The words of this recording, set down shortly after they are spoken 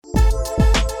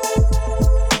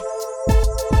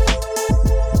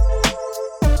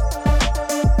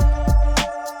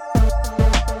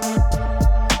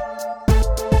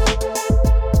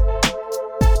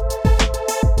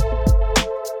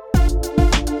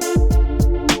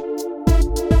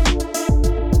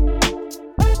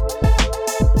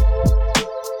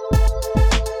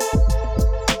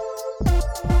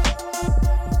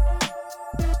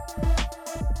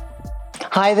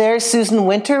Hi there, Susan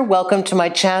Winter. Welcome to my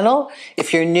channel.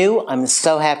 If you're new, I'm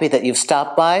so happy that you've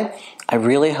stopped by. I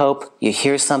really hope you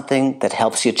hear something that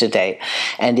helps you today.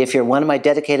 And if you're one of my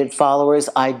dedicated followers,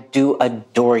 I do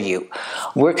adore you.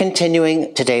 We're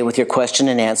continuing today with your question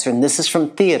and answer, and this is from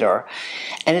Theodore.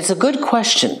 And it's a good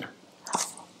question.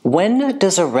 When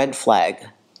does a red flag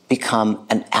become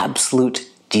an absolute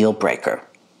deal breaker?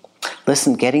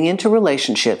 Listen, getting into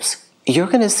relationships, you're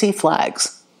going to see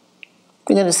flags.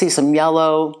 You're going to see some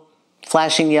yellow,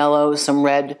 flashing yellow, some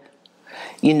red.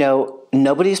 You know,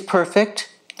 nobody's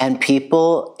perfect, and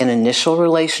people in initial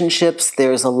relationships,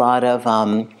 there's a lot of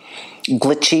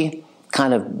glitchy,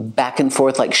 kind of back and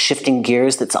forth, like shifting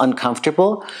gears that's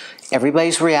uncomfortable.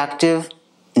 Everybody's reactive.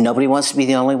 Nobody wants to be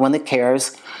the only one that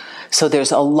cares. So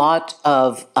there's a lot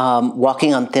of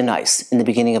walking on thin ice in the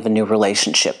beginning of a new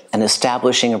relationship and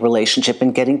establishing a relationship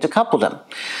and getting to coupledom.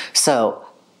 So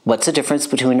what's the difference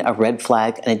between a red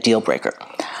flag and a deal breaker?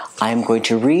 I'm going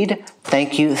to read.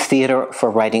 Thank you, Theodore, for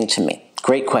writing to me.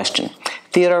 Great question.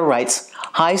 Theodore writes,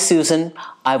 "Hi, Susan.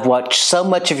 I've watched so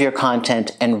much of your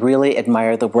content and really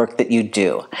admire the work that you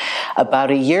do.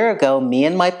 About a year ago, me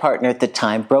and my partner at the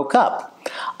time broke up.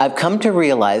 I've come to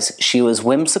realize she was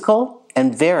whimsical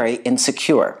and very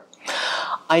insecure.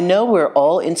 I know we're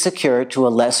all insecure to a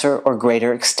lesser or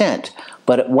greater extent,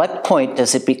 but at what point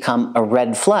does it become a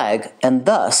red flag and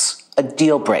thus a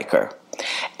deal breaker?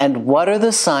 And what are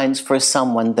the signs for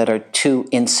someone that are too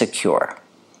insecure?"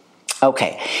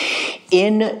 Okay,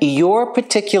 in your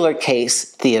particular case,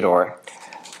 Theodore,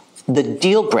 the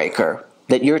deal breaker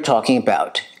that you're talking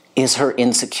about is her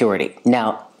insecurity.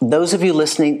 Now, those of you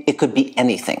listening, it could be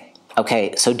anything.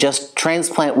 Okay, so just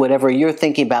transplant whatever you're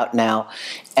thinking about now,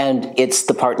 and it's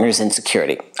the partner's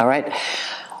insecurity, all right?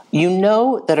 You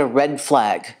know that a red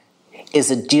flag is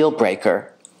a deal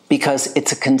breaker because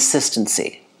it's a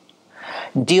consistency.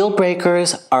 Deal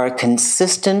breakers are a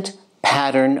consistent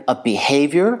pattern of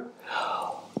behavior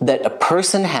that a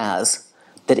person has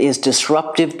that is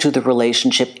disruptive to the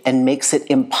relationship and makes it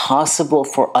impossible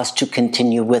for us to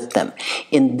continue with them.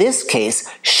 In this case,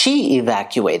 she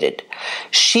evacuated.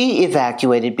 She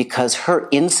evacuated because her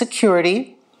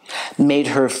insecurity made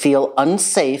her feel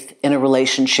unsafe in a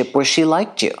relationship where she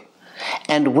liked you.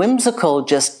 And whimsical,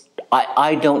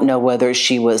 I don't know whether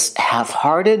she was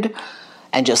half-hearted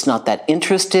and just not that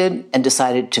interested and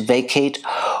decided to vacate,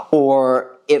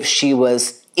 or if she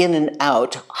was in and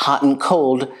out, hot and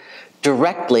cold,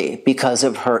 directly because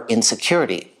of her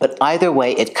insecurity. But either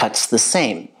way, it cuts the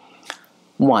same.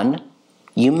 One,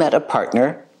 you met a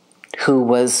partner who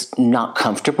was not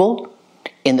comfortable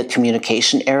in the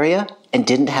communication area and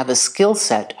didn't have a skill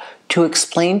set to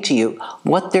explain to you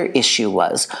what their issue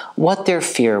was, what their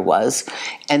fear was,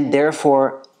 and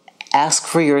therefore ask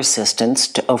for your assistance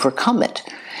to overcome it.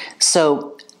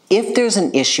 So if there's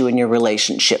an issue in your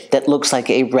relationship that looks like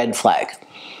a red flag,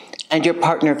 and your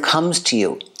partner comes to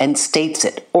you and states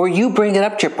it, or you bring it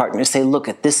up to your partner and say,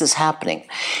 look, this is happening,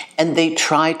 and they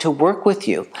try to work with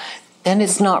you, then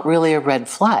it's not really a red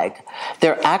flag.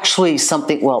 They're actually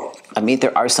something,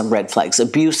 there are some red flags.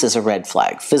 Abuse is a red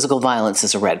flag. Physical violence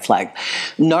is a red flag.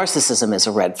 Narcissism is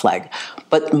a red flag.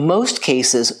 But most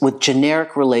cases with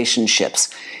generic relationships,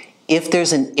 if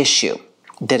there's an issue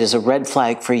that is a red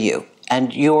flag for you,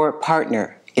 and your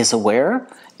partner is aware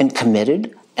and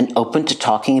committed and open to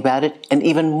talking about it, and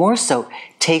even more so,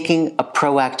 taking a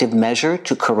proactive measure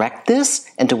to correct this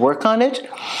and to work on it,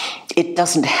 it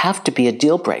doesn't have to be a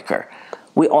deal breaker.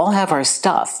 We all have our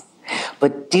stuff,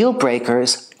 but deal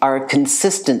breakers are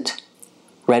consistent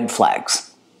red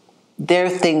flags. They're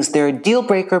a deal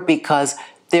breaker because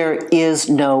there is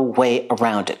no way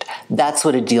around it. That's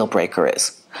what a deal breaker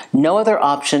is. No other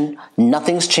option,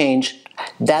 nothing's changed.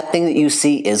 That thing that you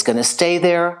see is going to stay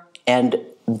there, and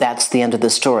that's the end of the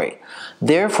story.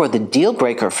 Therefore, the deal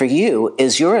breaker for you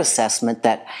is your assessment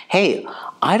that, hey,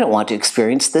 I don't want to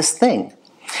experience this thing.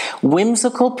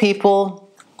 Whimsical people,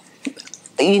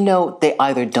 they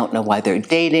either don't know why they're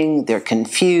dating, they're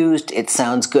confused, it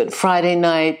sounds good Friday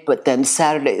night, but then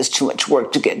Saturday is too much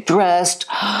work to get dressed.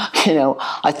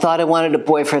 I thought I wanted a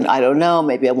boyfriend, I don't know,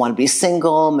 maybe I want to be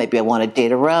single, maybe I want to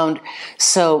date around.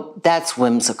 So that's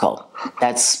whimsical.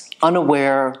 That's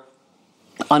unaware,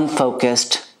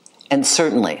 unfocused, and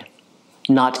certainly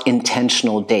not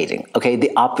intentional dating. Okay,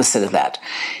 the opposite of that.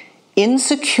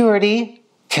 Insecurity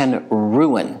can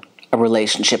ruin a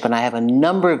relationship, and I have a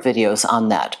number of videos on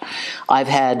that. I've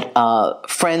had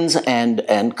friends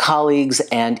and colleagues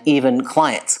and even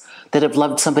clients that have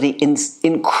loved somebody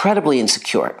incredibly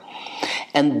insecure.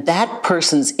 And that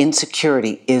person's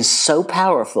insecurity is so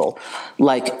powerful,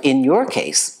 like in your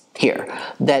case here,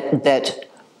 that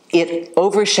it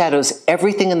overshadows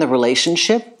everything in the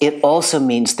relationship. It also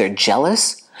means they're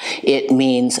jealous. It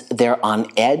means they're on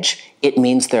edge. It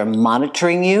means they're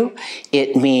monitoring you.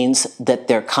 It means that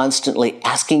they're constantly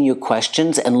asking you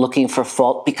questions and looking for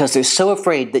fault because they're so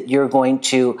afraid that you're going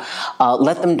to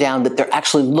let them down, that they're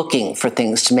actually looking for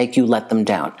things to make you let them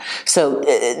down. So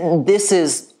this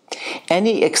is,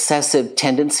 any excessive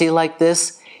tendency like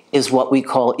this is what we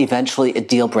call eventually a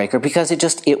deal breaker because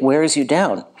it wears you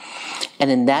down.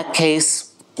 And in that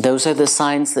case, those are the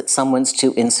signs that someone's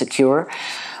too insecure.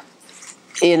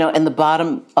 And the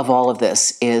bottom of all of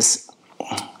this is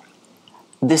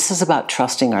about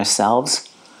trusting ourselves.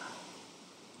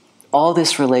 All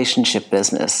this relationship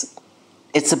business,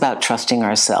 it's about trusting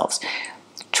ourselves.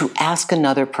 To ask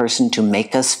another person to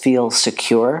make us feel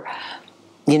secure,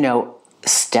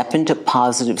 step into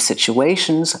positive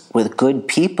situations with good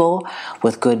people,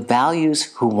 with good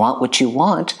values who want what you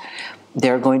want.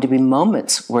 There are going to be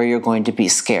moments where you're going to be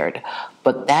scared,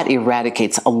 but that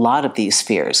eradicates a lot of these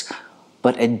fears.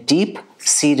 But a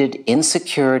deep-seated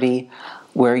insecurity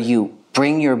where you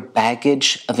bring your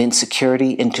baggage of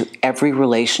insecurity into every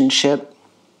relationship,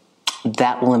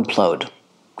 that will implode.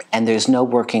 And there's no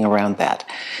working around that.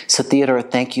 So Theodore,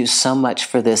 thank you so much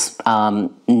for this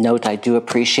note. I do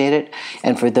appreciate it.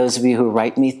 And for those of you who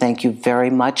write me, thank you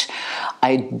very much.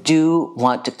 I do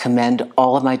want to commend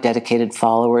all of my dedicated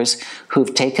followers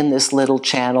who've taken this little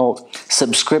channel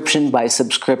subscription by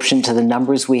subscription to the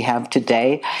numbers we have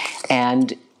today.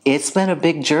 And it's been a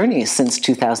big journey since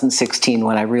 2016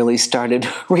 when I really started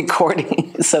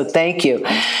recording. So thank you.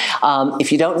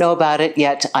 If you don't know about it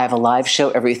yet, I have a live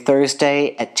show every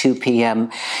Thursday at 2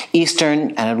 p.m. Eastern,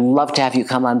 and I'd love to have you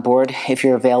come on board. If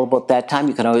you're available at that time,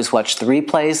 you can always watch the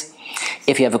replays.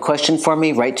 If you have a question for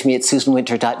me, write to me at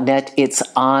susanwinter.net. It's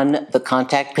on the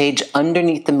contact page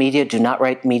underneath the media. Do not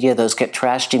write media. Those get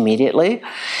trashed immediately.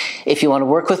 If you want to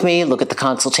work with me, look at the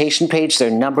consultation page. There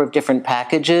are a number of different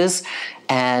packages,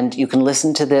 and you can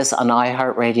listen to this on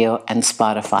iHeartRadio and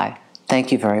Spotify.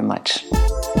 Thank you very much.